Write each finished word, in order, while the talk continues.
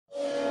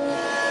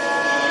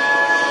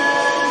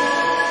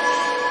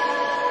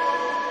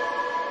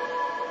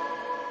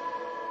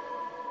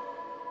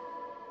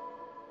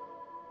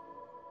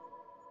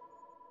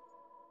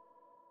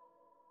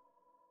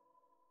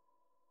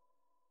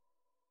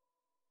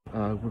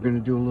We're going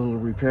to do a little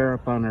repair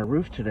up on our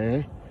roof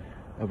today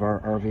of our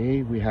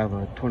RV. We have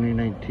a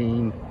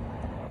 2019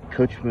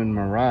 Coachman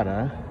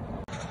Murata.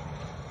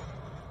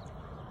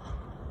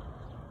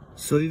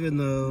 So even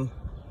though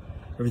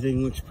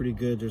everything looks pretty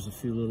good, there's a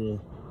few little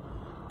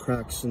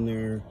cracks in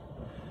there.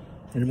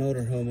 And the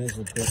motorhome is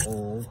a bit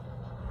old,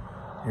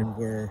 and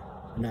we're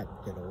not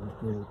a bit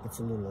old, it's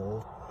a little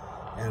old,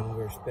 and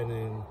we're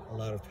spending a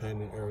lot of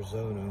time in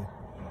Arizona.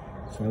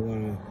 So I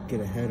want to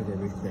get ahead of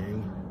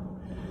everything.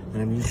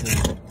 And I'm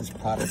using this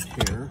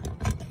product here.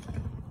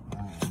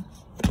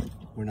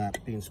 We're not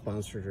being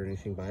sponsored or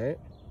anything by it,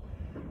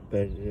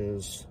 but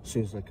it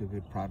seems like a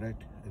good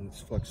product, and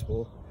it's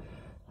flexible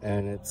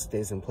and it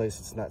stays in place.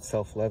 It's not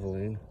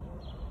self-leveling.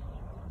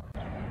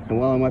 And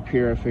while I'm up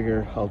here, I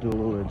figure I'll do a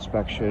little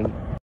inspection.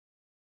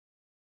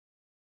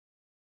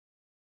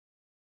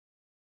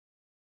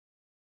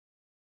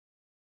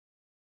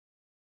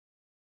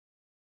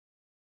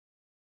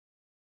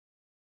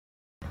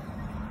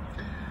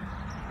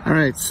 All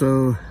right,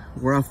 so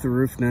we're off the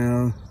roof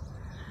now,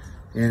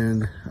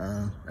 and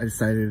I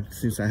decided,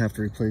 since I have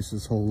to replace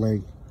this whole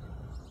leg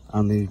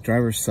on the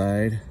driver's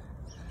side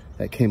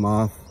that came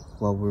off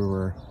while we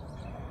were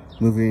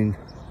moving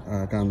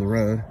down the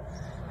road,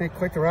 made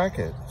quite the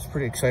racket. It's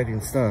pretty exciting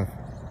stuff.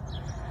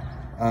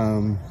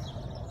 I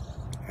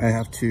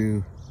have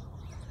to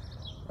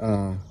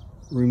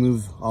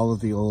remove all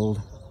of the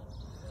old,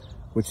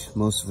 which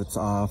most of it's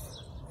off,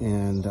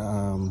 and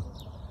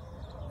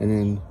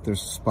then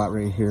there's a spot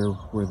right here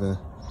where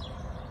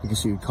I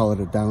guess you would call it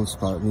a down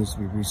spot. It needs to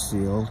be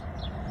resealed.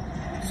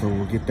 So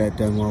we'll get that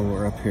done while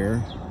we're up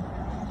here.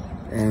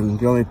 And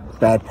the only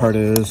bad part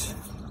is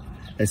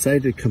I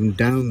decided to come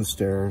down the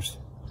stairs,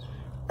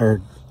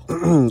 or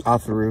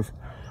off the roof,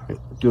 and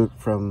do it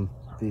from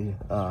the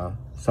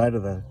side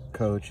of the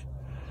coach.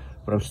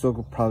 But I'm still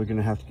probably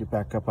gonna have to get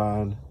back up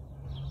on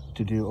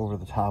to do over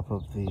the top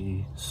of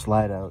the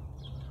slide out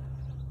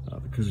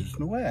because there's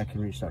no way I can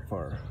reach that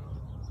far.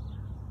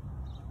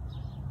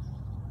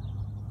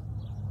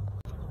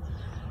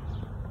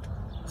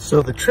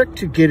 So the trick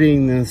to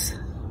getting this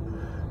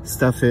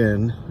stuff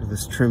in,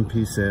 this trim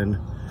piece in,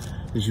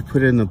 is you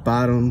put in the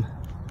bottom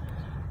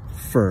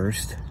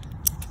first,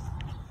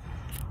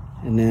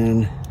 and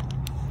then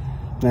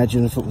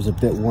imagine if it was a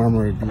bit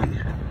warmer, it'd be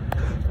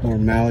more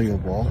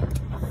malleable.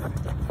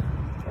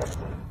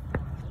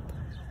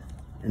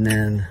 And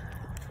then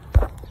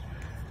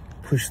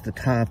push the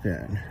top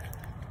in,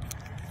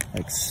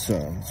 like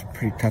so. It's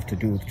pretty tough to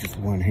do with just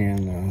one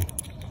hand though.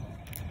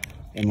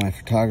 And my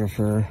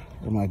photographer,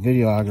 or my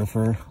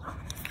videographer,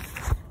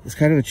 is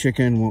kind of a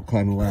chicken, won't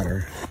climb a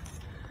ladder.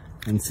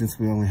 And since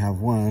we only have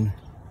one,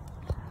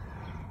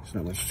 there's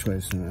not much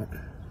choice in it.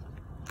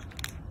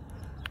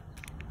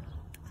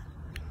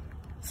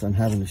 So I'm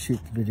having to shoot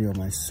the video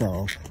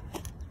myself,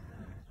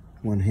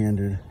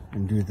 one-handed,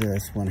 and do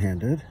this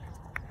one-handed.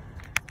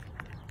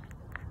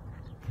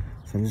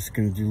 So I'm just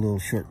gonna do little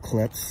short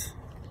clips,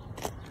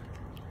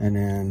 and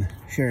then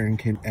Sharon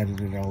can edit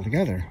it all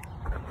together.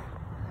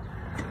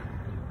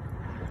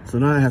 So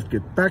now I have to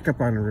get back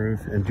up on the roof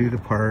and do the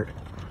part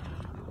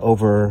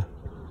over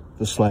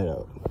the slide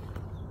out.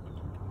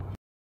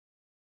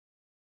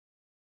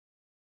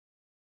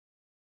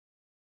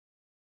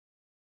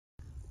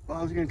 Well,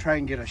 I was going to try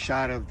and get a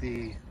shot of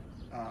the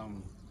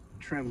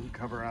trim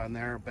cover on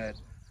there, but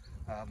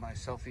my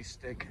selfie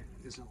stick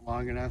isn't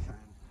long enough, and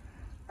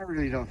I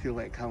really don't feel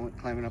like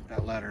climbing up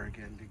that ladder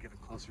again to get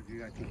a closer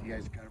view. I think you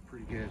guys got a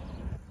pretty good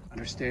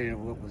understanding of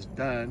what was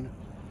done.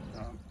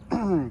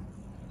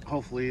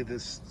 Hopefully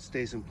this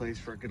stays in place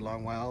for a good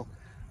long while.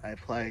 I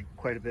applied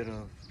quite a bit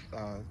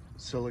of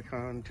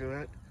silicone to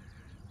it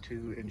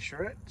to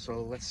ensure it.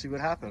 So let's see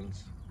what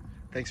happens.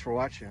 Thanks for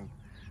watching.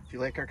 If you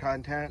like our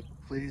content,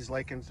 please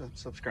like and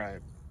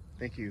subscribe.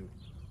 Thank you.